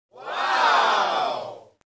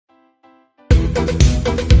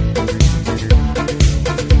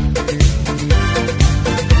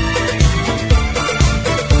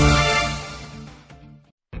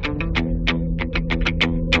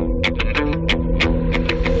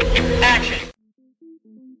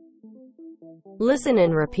Listen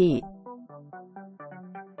and repeat.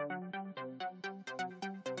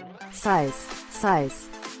 Size, size.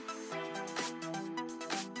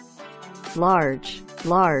 Large,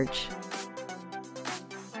 large.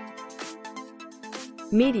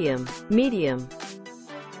 Medium, medium.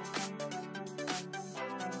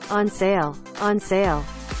 On sale, on sale.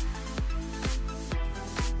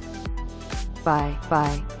 Buy,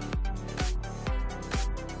 buy.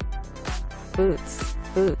 Boots,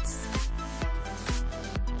 boots.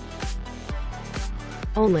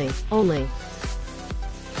 Only, only.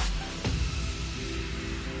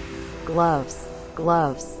 Gloves,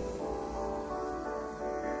 gloves.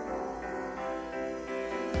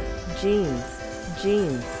 Jeans,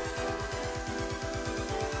 jeans.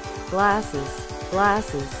 Glasses,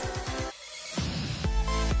 glasses.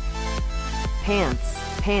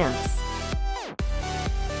 Pants, pants.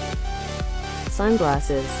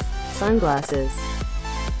 Sunglasses, sunglasses.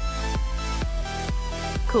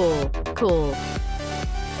 Cool, cool.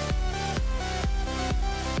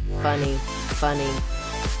 Funny, funny.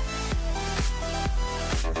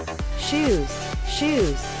 Shoes,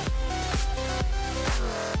 shoes.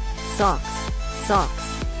 Socks, socks.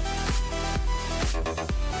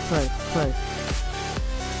 Put, put.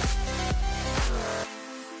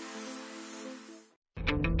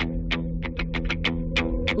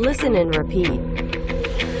 Listen and repeat.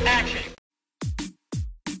 Action.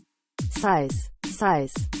 Size,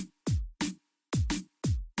 size.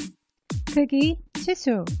 크기,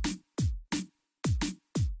 치수.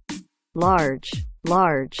 Large,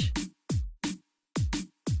 large.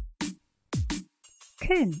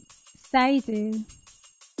 큰, 사이즈.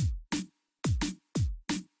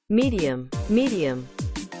 Medium, medium.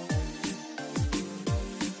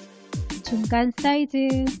 중간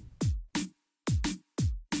사이즈.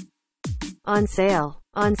 On sale,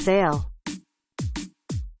 on sale.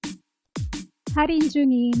 할인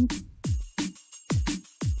중인.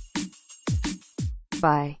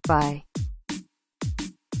 Buy, buy.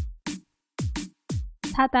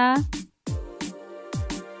 사다.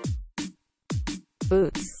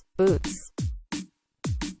 Boots, boots.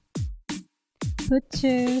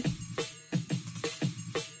 부츠.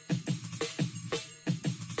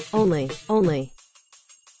 Only, only.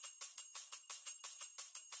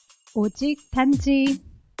 오직 단지.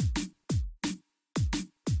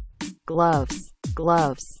 Gloves,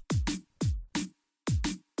 gloves.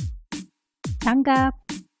 장갑.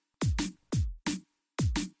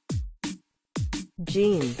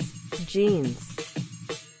 Jeans, jeans.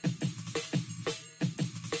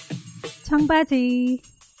 청바지.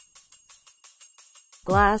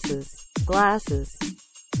 Glasses, glasses.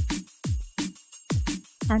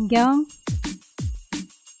 안경.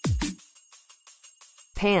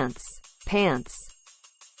 Pants, pants.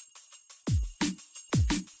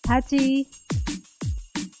 바지.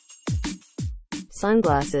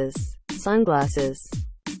 Sunglasses, sunglasses.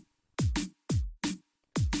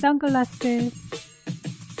 선글라스.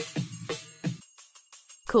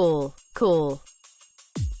 Cool, cool.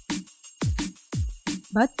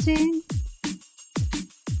 멋진.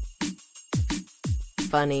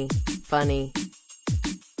 Funny, funny.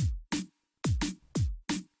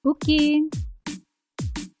 웃긴.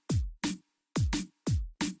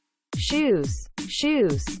 Shoes,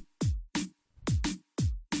 shoes.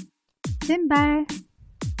 신발.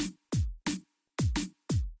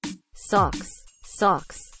 Socks,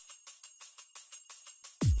 socks.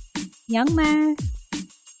 양말.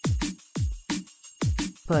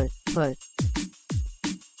 Put, put.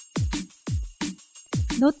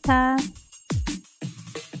 노타.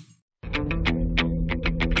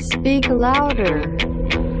 Speak louder.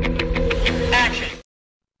 Action.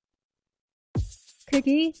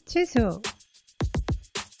 크기, 치수.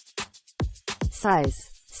 Size,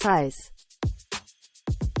 size.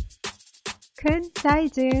 큰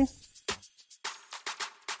사이즈.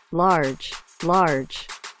 Large, large.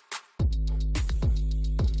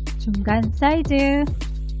 중간 사이즈.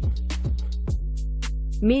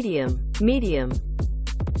 Medium, medium.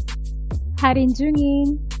 할인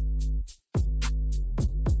중인.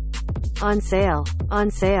 On sale, on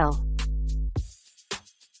sale.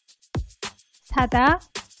 사다.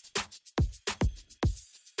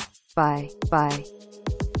 Buy, buy.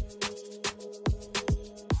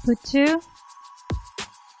 부츠.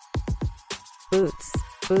 Boots,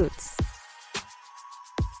 boots.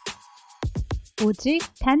 오직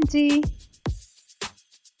단지.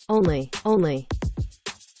 Only, only.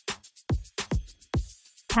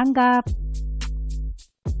 장갑.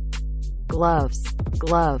 Gloves,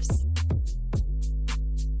 gloves.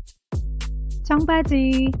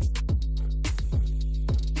 청바지.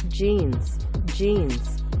 Jeans,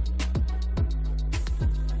 jeans.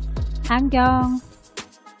 안경,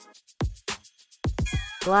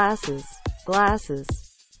 glasses, glasses,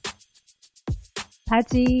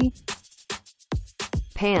 바지,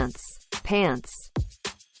 pants, pants,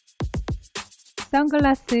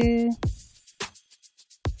 선글라스,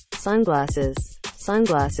 sunglasses,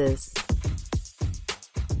 sunglasses,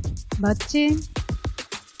 멋진,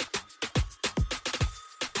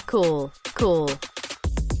 cool, cool,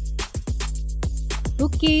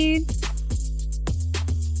 웃긴,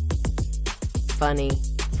 funny,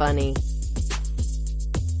 funny,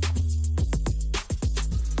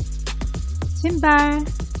 신발,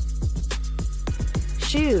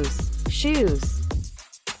 shoes, shoes,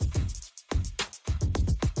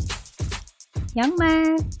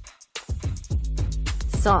 양말,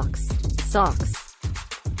 socks, socks,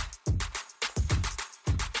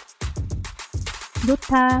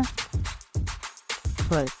 노타,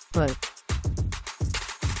 put, put,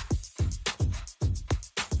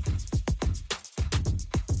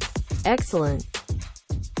 excellent,